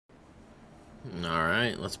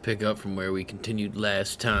Alright, let's pick up from where we continued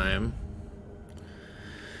last time.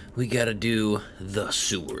 We gotta do the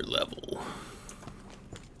sewer level.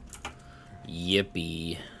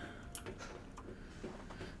 Yippee.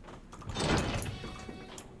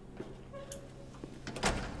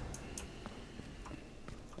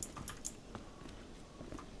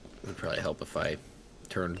 It would probably help if I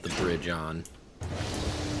turned the bridge on.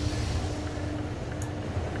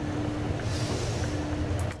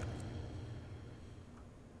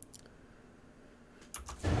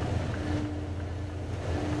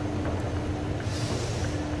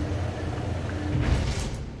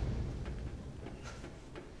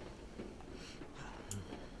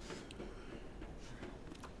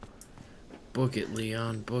 Book it,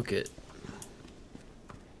 Leon, book it.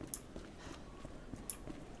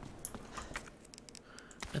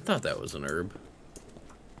 I thought that was an herb.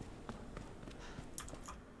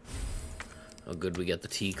 Oh, good, we got the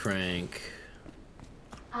T-crank.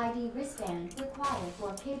 ID wristband required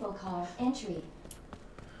for cable car entry.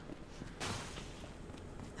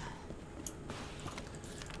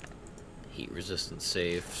 Heat resistant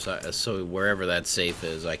safe. So wherever that safe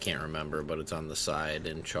is, I can't remember, but it's on the side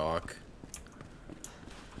in chalk.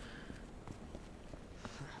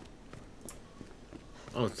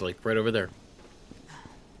 Oh, it's like right over there.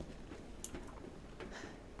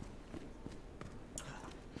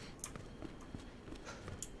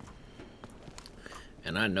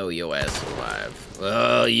 And I know your ass is alive.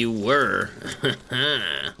 Well, you were.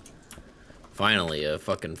 Finally, a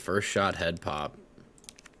fucking first shot head pop.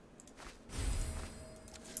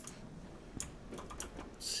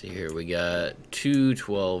 Let's see here, we got 2,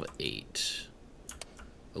 12, 8.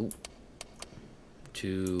 Oh.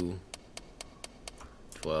 2,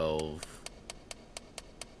 12,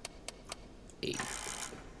 8.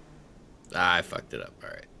 Ah, I fucked it up.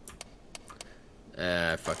 Alright.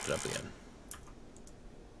 I fucked it up again.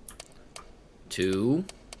 2,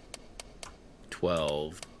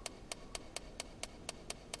 12,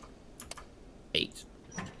 8.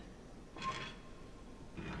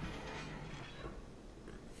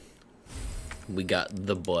 We got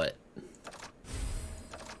the butt.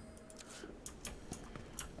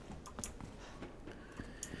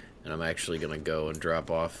 And I'm actually gonna go and drop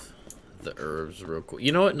off the herbs real quick.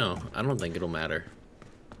 You know what? No, I don't think it'll matter.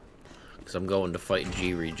 Because I'm going to fight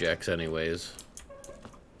G rejects anyways.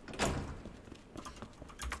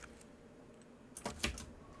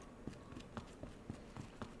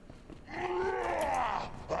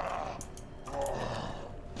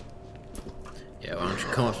 Yeah, why don't you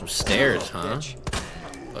come up some stairs, huh?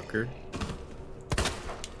 Fucker.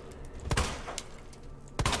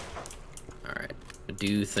 Alright. I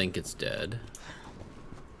do think it's dead.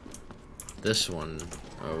 This one...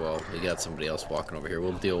 Oh, well, we got somebody else walking over here.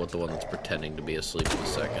 We'll deal with the one that's pretending to be asleep in a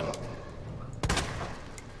second.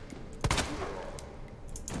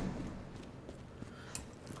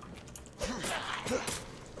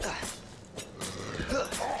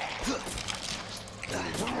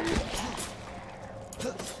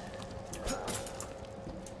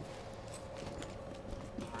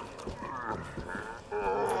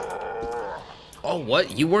 Oh,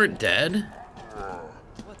 what? You weren't dead?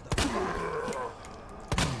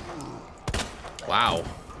 Wow.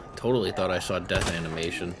 Totally thought I saw death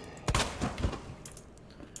animation.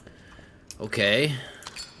 Okay.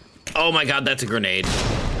 Oh my god, that's a grenade.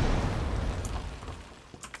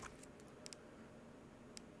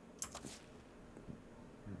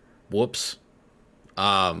 Whoops.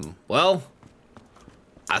 Well,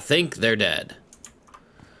 I think they're dead.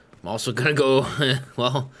 I'm also gonna go,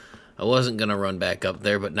 well, I wasn't gonna run back up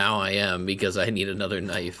there, but now I am because I need another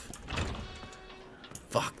knife.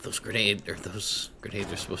 Fuck, those grenades are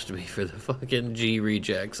supposed to be for the fucking G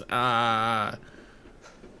rejects. Ah.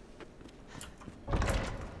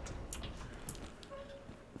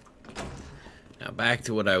 Now back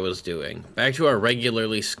to what I was doing. Back to our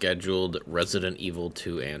regularly scheduled Resident Evil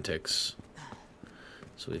 2 antics.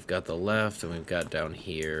 So we've got the left and we've got down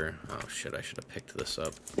here. Oh shit, I should have picked this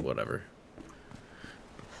up. Whatever.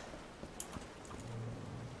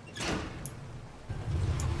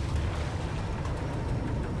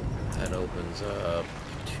 That opens up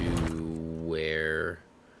to where?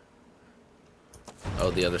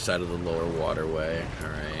 Oh, the other side of the lower waterway.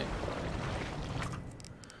 Alright.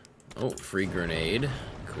 Oh, free grenade.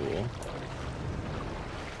 Cool.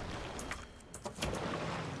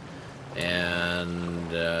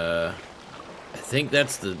 And, I think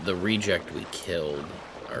that's the reject we killed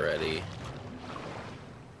already.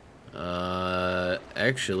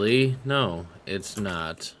 Actually, no, it's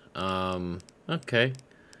not. Okay.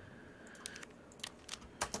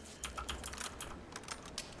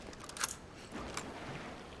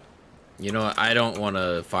 You know what? I don't want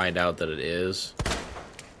to find out that it is.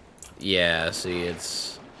 Yeah, see,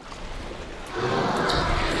 it's...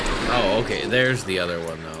 Oh, okay, there's the other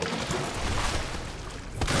one, though.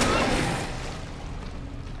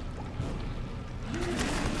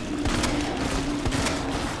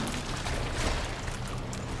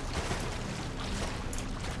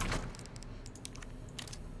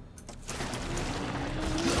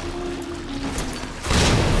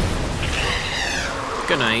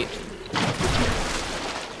 Good night.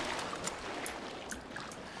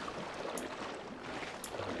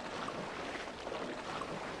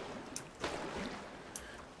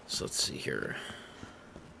 So let's see here.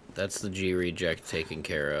 That's the G reject taken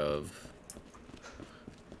care of.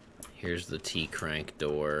 Here's the T crank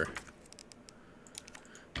door.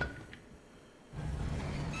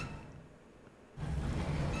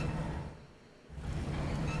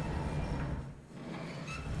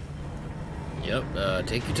 Yep,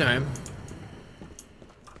 take your time.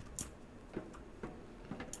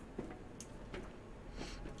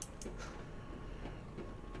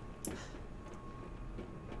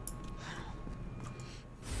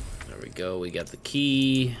 There we go, we got the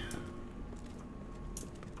key.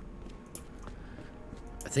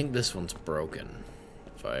 I think this one's broken,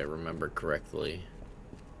 if I remember correctly.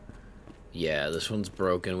 Yeah, this one's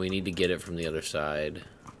broken. We need to get it from the other side.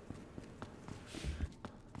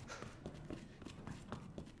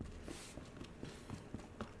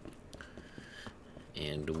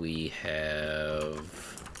 And we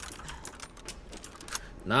have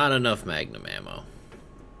not enough magnum ammo.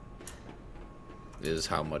 Is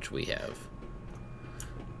how much we have.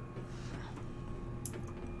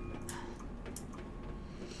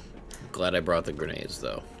 Glad I brought the grenades,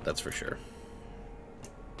 though. That's for sure.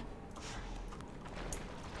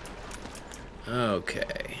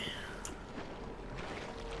 Okay.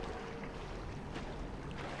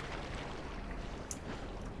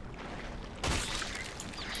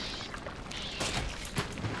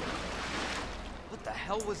 What the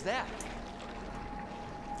hell was that?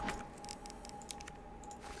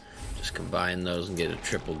 Just combine those and get a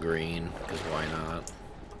triple green, because why not?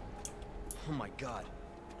 Oh my god,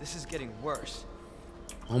 this is getting worse.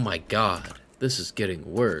 Oh my god, this is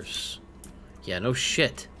getting worse. Yeah, no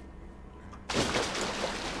shit.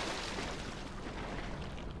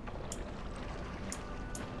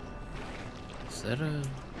 Is that a...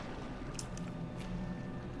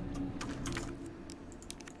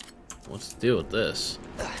 What's the deal with this?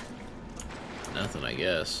 Nothing, I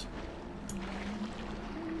guess.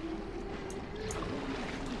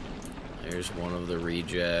 There's one of the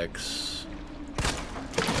rejects.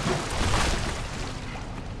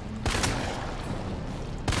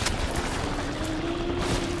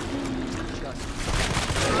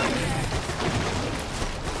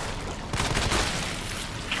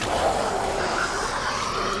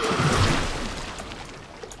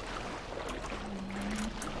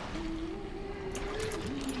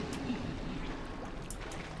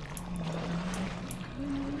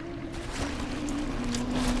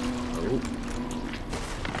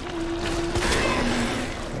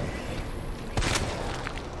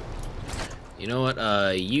 You know what?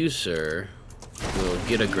 You, sir, will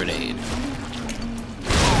get a grenade.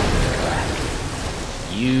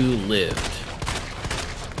 You lived.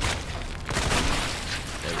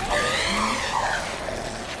 There we go.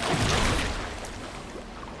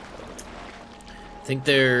 I think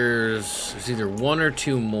there's either one or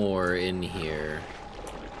two more in here.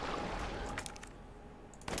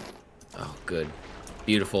 Oh, good.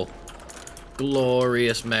 Beautiful.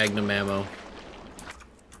 Glorious magnum ammo.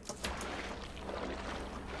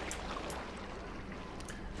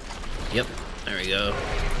 Yep, there we go.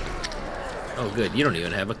 Oh, good. You don't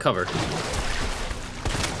even have a cover.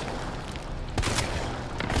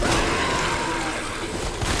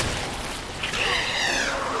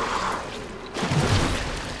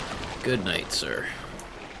 Good night, sir.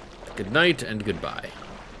 Good night and goodbye.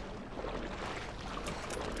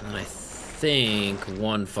 And I think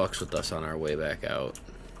one fucks with us on our way back out.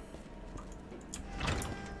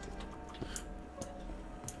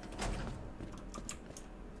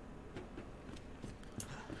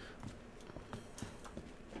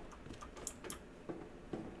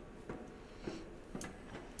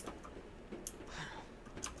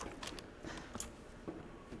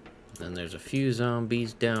 Then there's a few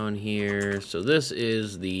zombies down here. So this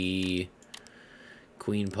is the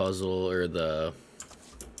queen puzzle, or the...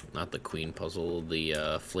 Not the queen puzzle, the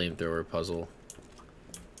flamethrower puzzle.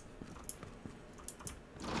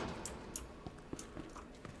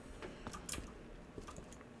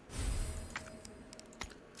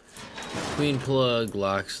 Queen plug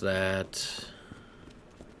locks that.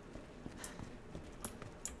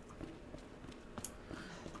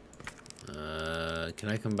 Can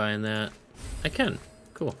I combine that? I can.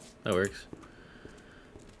 Cool. That works.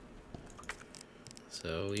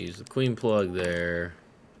 So we use the queen plug there.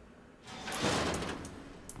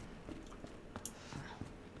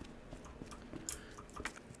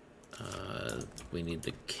 We need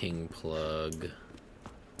the king plug.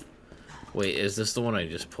 Wait, is this the one I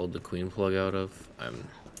just pulled the queen plug out of? I'm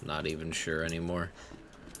not even sure anymore.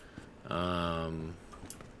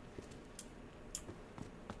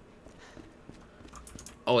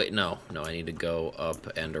 Oh wait, no, I need to go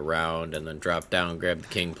up and around and then drop down, grab the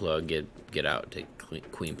king plug, get out, take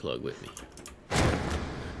queen plug with me.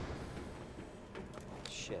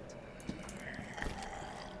 Shit.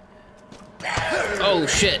 Oh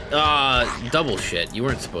shit! Double shit. You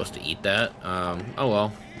weren't supposed to eat that. Oh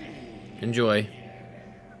well. Enjoy.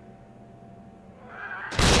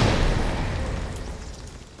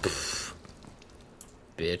 Pfft.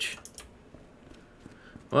 Bitch.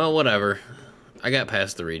 Well, whatever. I got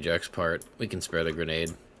past the rejects part. We can spare the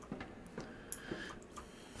grenade.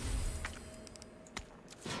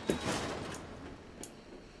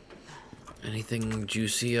 Anything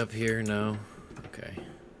juicy up here? No? Okay.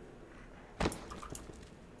 I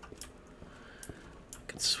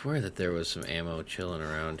could swear that there was some ammo chilling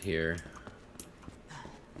around here.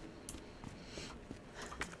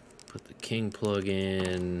 Put the king plug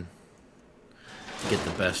in. Get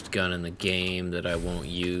the best gun in the game that I won't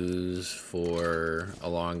use for a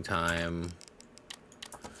long time.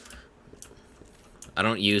 I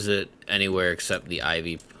don't use it anywhere except the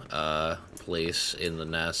ivy place in the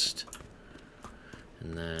nest.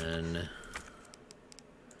 And then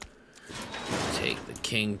take the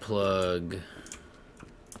king plug.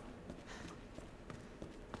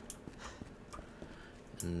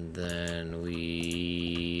 And then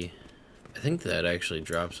I think that actually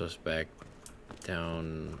drops us back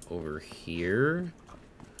down over here.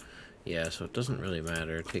 Yeah, so it doesn't really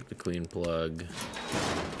matter. Take the queen plug.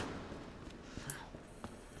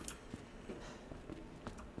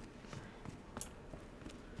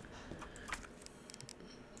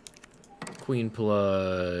 Queen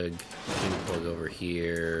plug. King plug over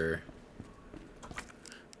here.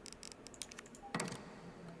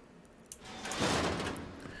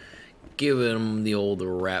 Give him the old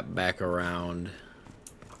wrap back around.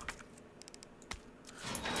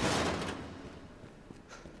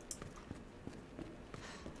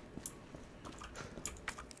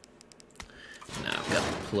 Now I've got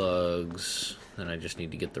the plugs. Then I just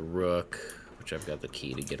need to get the rook, which I've got the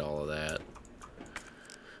key to get all of that.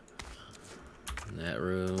 And that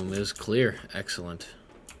room is clear. Excellent.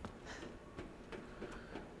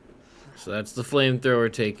 So that's the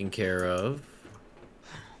flamethrower taken care of.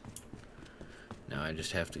 Now I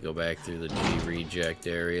just have to go back through the G reject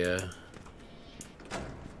area.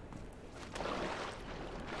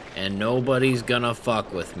 And nobody's gonna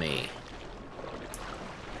fuck with me.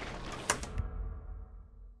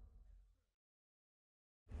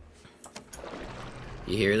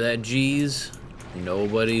 You hear that, G's?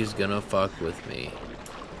 Nobody's gonna fuck with me.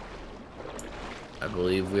 I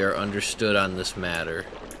believe we are understood on this matter.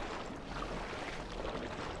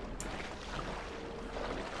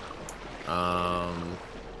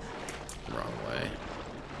 Wrong way.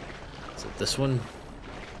 Is it this one?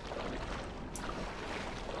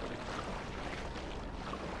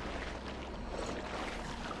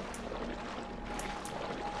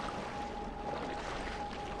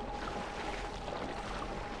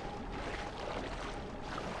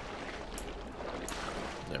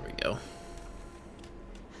 There we go.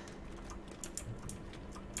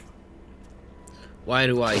 Why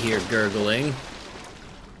do I hear gurgling?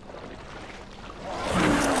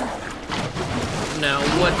 Now,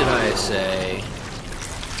 what did I say?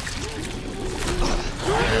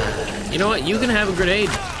 You know what? You can have a grenade.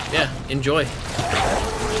 Yeah, enjoy.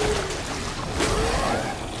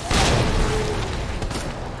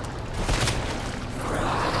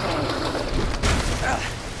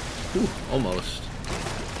 Ooh, almost.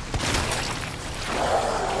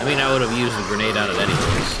 I mean, I would have used the grenade on it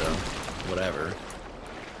anyway, so whatever.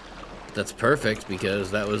 That's perfect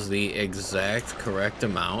because that was the exact correct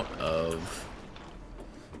amount of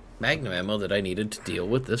magnum ammo that I needed to deal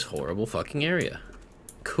with this horrible fucking area.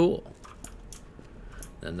 Cool.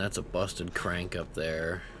 Then that's a busted crank up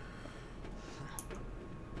there.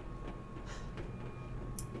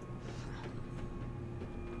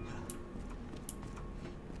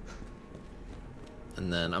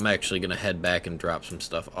 And then I'm actually gonna head back and drop some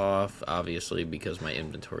stuff off, obviously, because my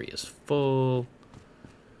inventory is full.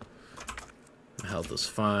 My health is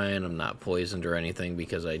fine. I'm not poisoned or anything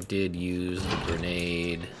because I did use the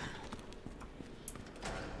grenade.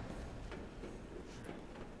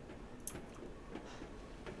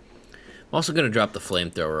 I'm also gonna drop the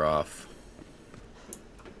flamethrower off.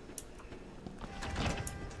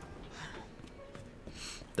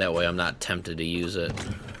 That way I'm not tempted to use it.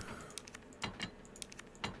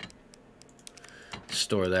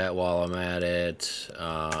 Store that while I'm at it.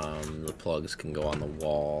 The plugs can go on the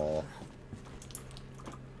wall.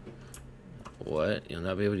 What? You'll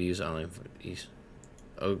not be able to use online for these.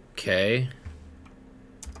 Okay.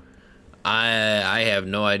 I have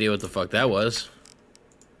no idea what the fuck that was.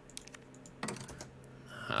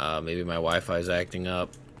 Maybe my Wi-Fi's acting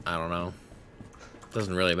up. I don't know.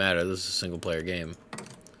 Doesn't really matter. This is a single player game.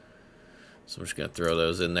 So I'm just gonna throw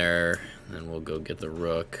those in there, and we'll go get the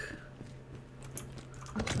rook.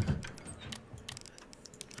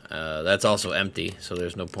 That's also empty, so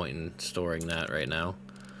there's no point in storing that right now.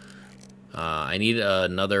 I need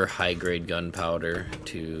another high-grade gunpowder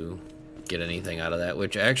to get anything out of that,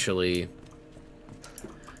 which actually,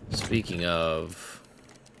 speaking of,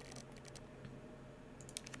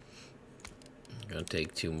 I'm gonna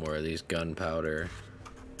take 2 more of these gunpowder.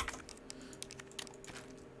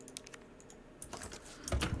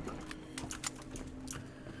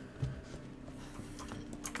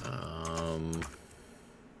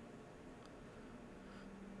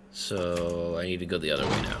 So I need to go the other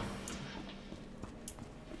way now.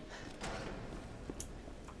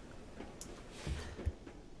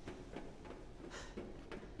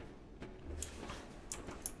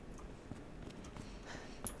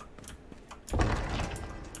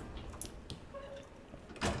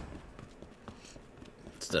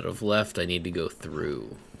 Instead of left, I need to go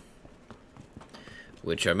through.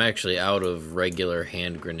 Which I'm actually out of regular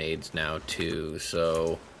hand grenades now too,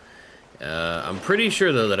 so I'm pretty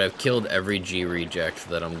sure though that I've killed every G reject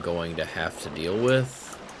that I'm going to have to deal with.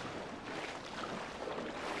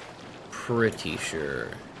 Pretty sure.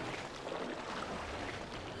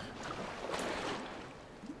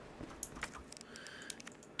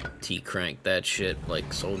 T-crank that shit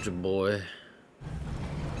like Soldier Boy.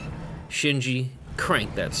 Shinji,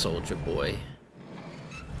 crank that Soldier Boy.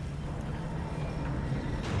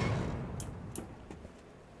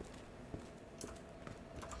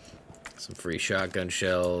 Some free shotgun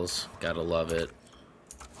shells. Gotta love it.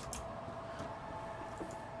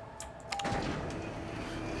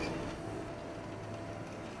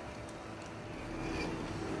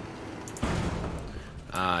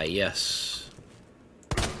 Ah, yes.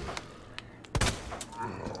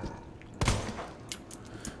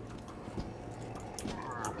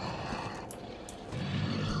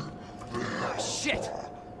 Ah, shit!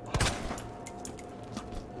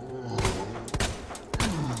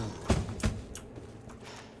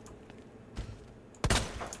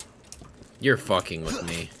 You're fucking with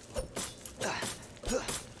me.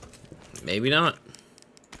 Maybe not.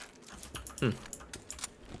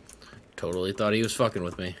 Totally thought he was fucking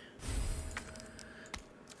with me.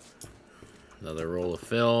 Another roll of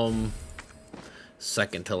film.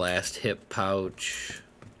 Second to last hip pouch.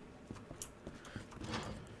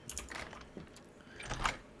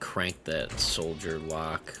 Crank that soldier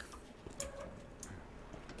lock.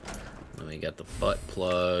 Then we got the butt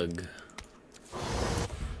plug.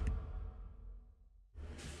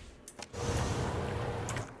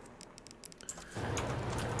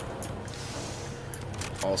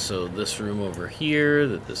 Also, this room over here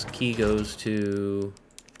that this key goes to.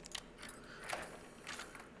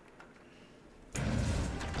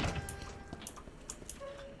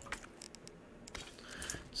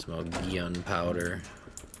 Smell gunpowder.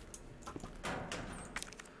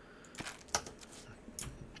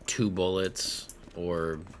 2 bullets,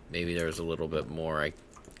 or maybe there's a little bit more. I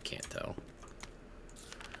can't tell.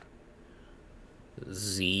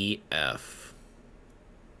 ZF.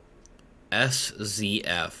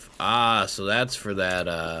 SZF. Ah, so that's for that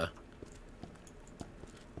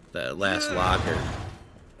that last locker.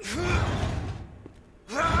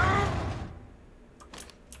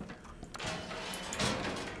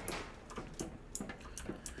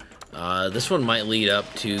 This one might lead up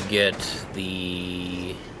to get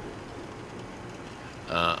the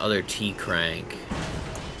other T-crank.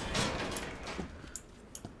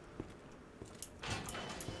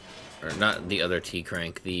 Or not the other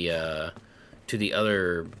T-crank, the to the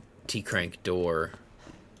other T-crank door,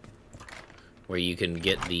 where you can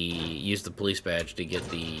get the use the police badge to get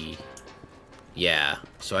the. Yeah,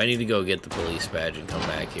 so I need to go get the police badge and come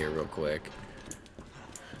back here real quick,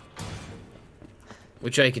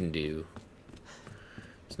 which I can do.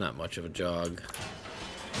 It's not much of a jog.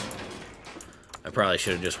 I probably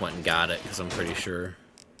should have just went and got it, because I'm pretty sure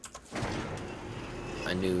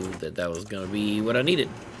I knew that that was gonna be what I needed.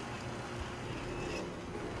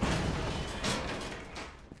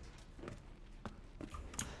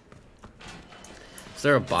 Is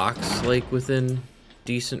there a box, like, within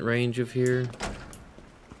decent range of here?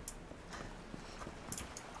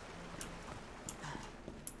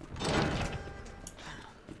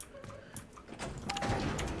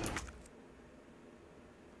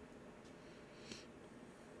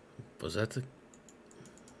 Was that the...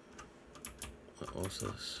 What was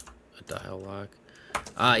this? A dial lock?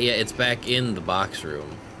 Ah, yeah, it's back in the box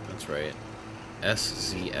room. That's right.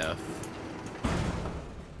 SZF.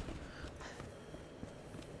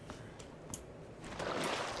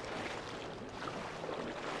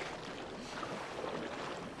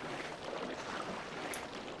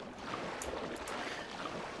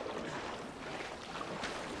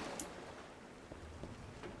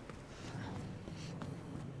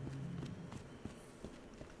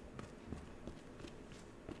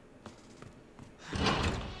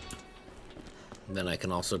 Then I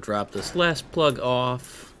can also drop this last plug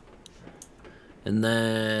off. And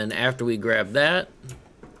then after we grab that,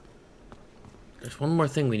 there's one more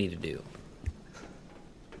thing we need to do.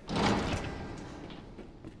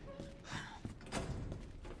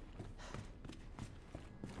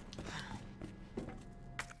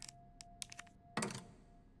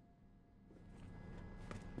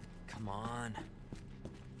 Come on.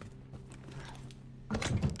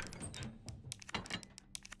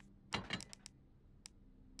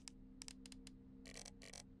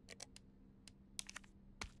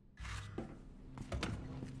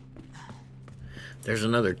 There's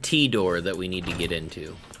another T door that we need to get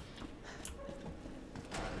into.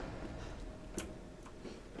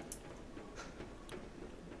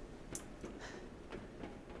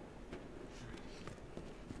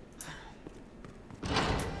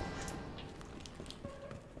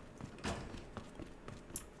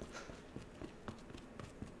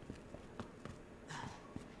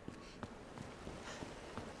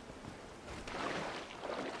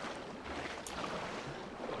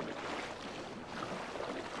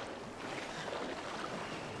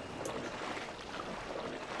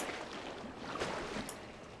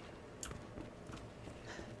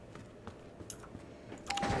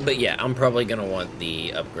 But yeah, I'm probably gonna want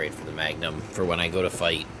the upgrade for the Magnum for when I go to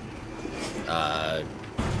fight.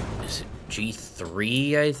 Is it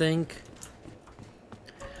G3, I think?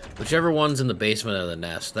 Whichever one's in the basement of the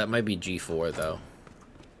nest. That might be G4, though.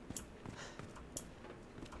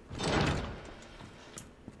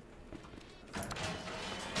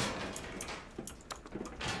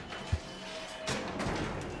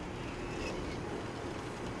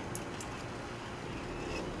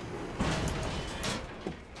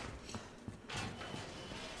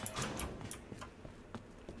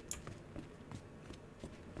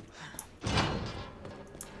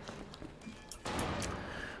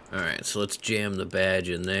 Alright, so let's jam the badge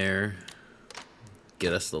in there.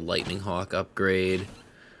 Get us the Lightning Hawk upgrade.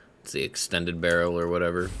 It's the extended barrel or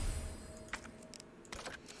whatever.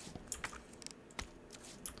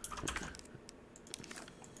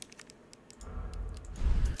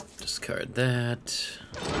 Discard that.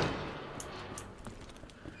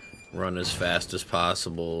 Run as fast as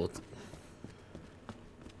possible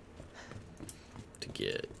to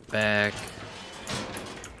get back.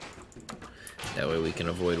 That way we can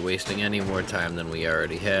avoid wasting any more time than we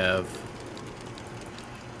already have.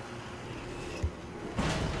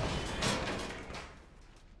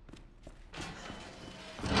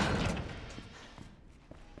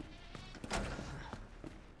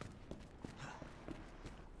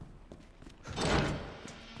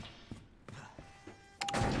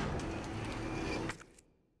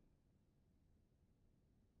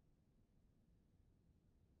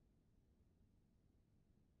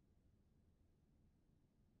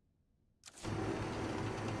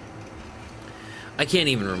 I can't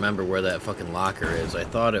even remember where that fucking locker is. I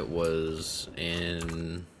thought it was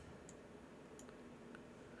in...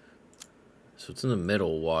 So it's in the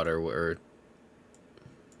middle waterway.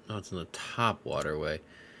 No, it's in the top waterway.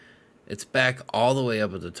 It's back all the way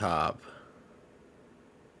up at the top.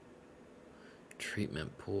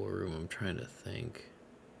 Treatment pool room, I'm trying to think.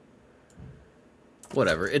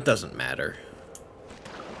 Whatever, it doesn't matter.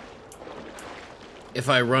 If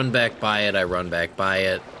I run back by it, I run back by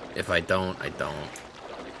it. If I don't, I don't.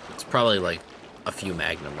 It's probably like a few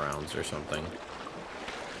Magnum rounds or something.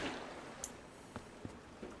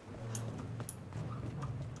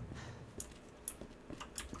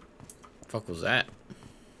 Fuck was that?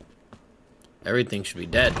 Everything should be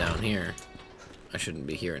dead down here. I shouldn't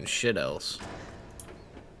be hearing shit else.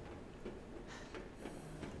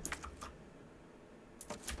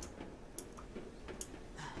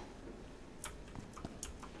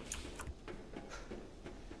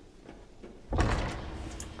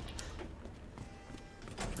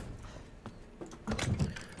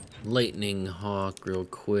 Lightning Hawk real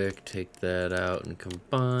quick. Take that out and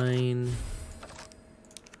combine.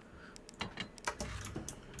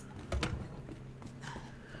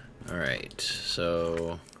 Alright,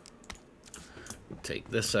 so take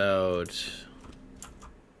this out.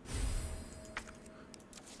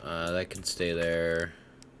 That can stay there.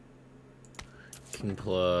 King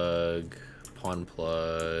plug, pawn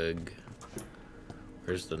plug.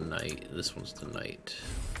 Where's the knight? This one's the knight.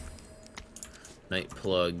 Knight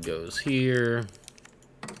plug goes here.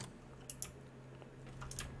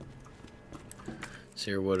 So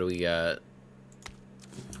here, what do we got?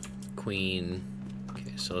 Queen.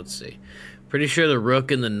 Okay, so let's see. Pretty sure the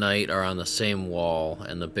rook and the knight are on the same wall,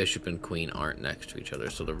 and the bishop and queen aren't next to each other.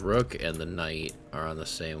 So the rook and the knight are on the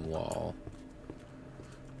same wall.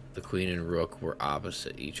 The queen and rook were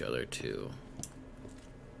opposite each other too.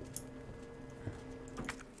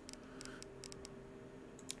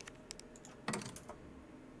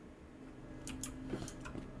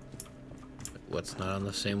 What's not on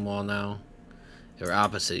the same wall now? They were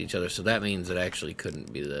opposite each other, so that means it actually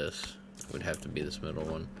couldn't be this. It would have to be this middle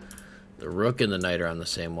one. The rook and the knight are on the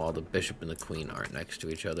same wall. The bishop and the queen aren't next to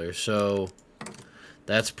each other. So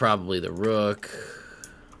that's probably the rook.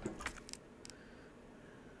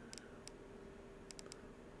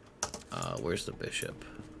 Where's the bishop?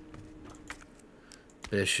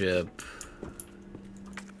 Bishop.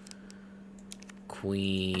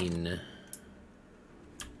 Queen.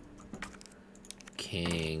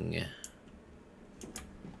 King.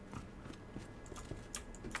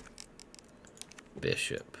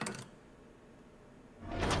 Bishop.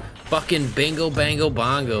 Fucking bingo bango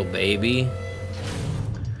bongo, baby.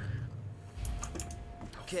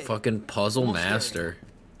 Okay. Fucking puzzle Almost there. master.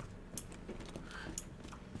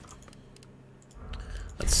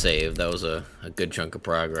 Let's save. That was a good chunk of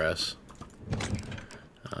progress.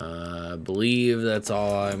 I believe that's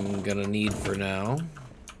all I'm gonna need for now.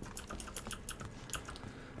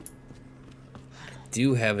 I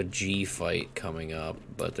do have a G fight coming up,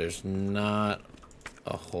 but there's not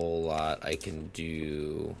a whole lot I can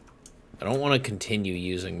do. I don't want to continue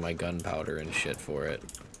using my gunpowder and shit for it.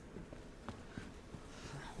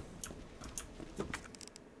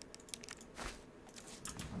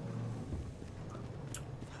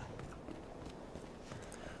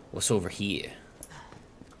 What's over here?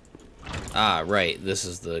 Ah, right. This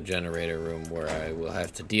is the generator room where I will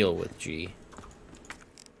have to deal with G.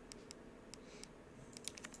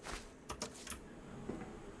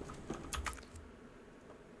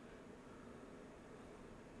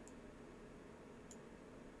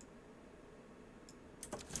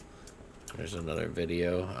 There's another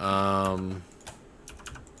video.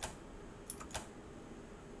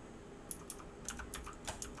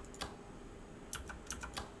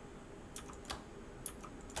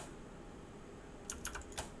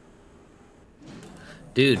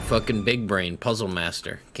 Dude, fucking big brain, puzzle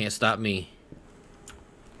master. Can't stop me.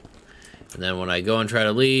 And then when I go and try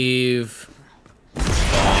to leave,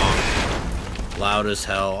 bonk, loud as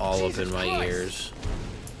hell, all up in my ears.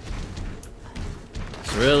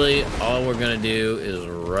 So really, all we're gonna do is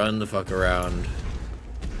run the fuck around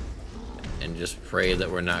and just pray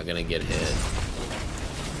that we're not gonna get hit.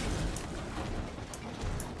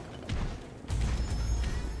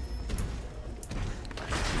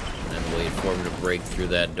 For him to break through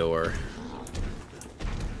that door.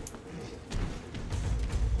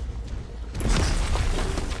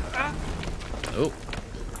 Oh.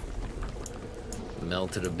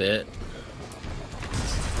 Melted a bit.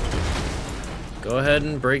 Go ahead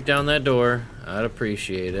and break down that door. I'd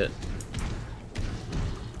appreciate it.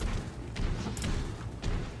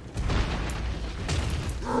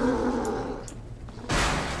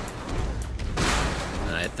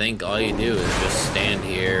 I think all you do is just stand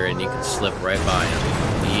here and you can slip right by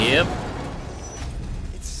him. Yep.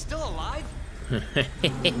 It's still alive? Can't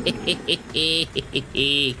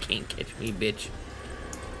catch me, bitch.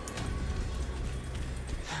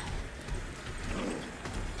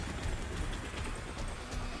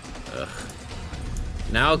 Ugh.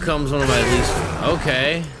 Now comes one of my least...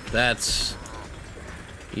 Okay, that's...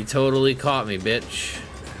 You totally caught me, bitch.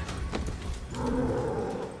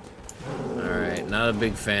 Not a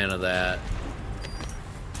big fan of that.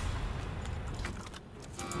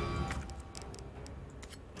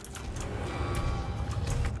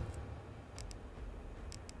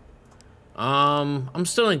 I'm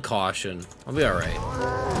still in caution. I'll be alright.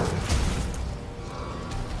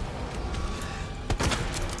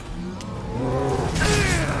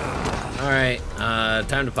 Alright,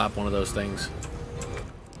 time to pop one of those things.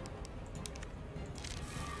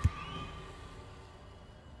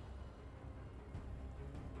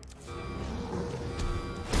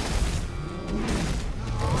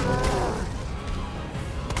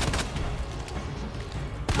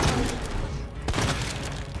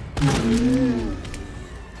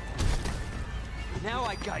 Now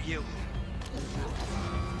I got you.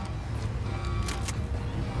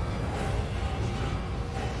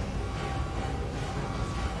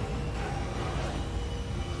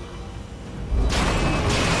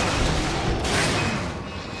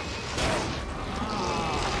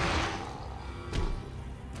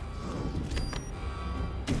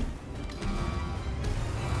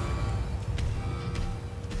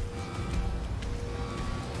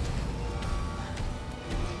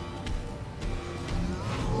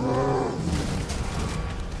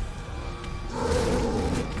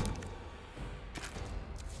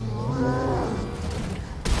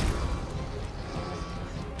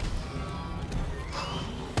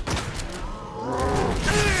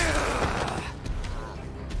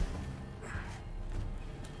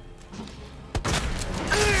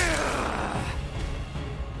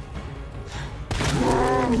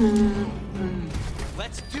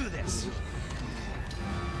 Let's do this.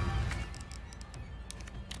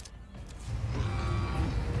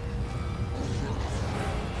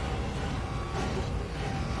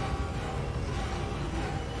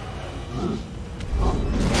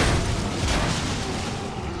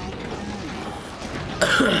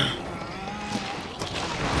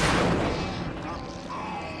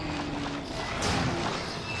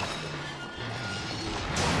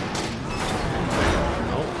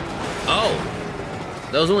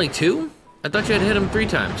 That was only 2? I thought you had hit him 3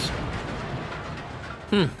 times.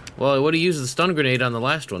 Well, I would have used the stun grenade on the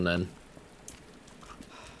last one then.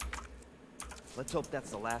 Let's hope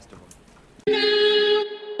that's the last of them.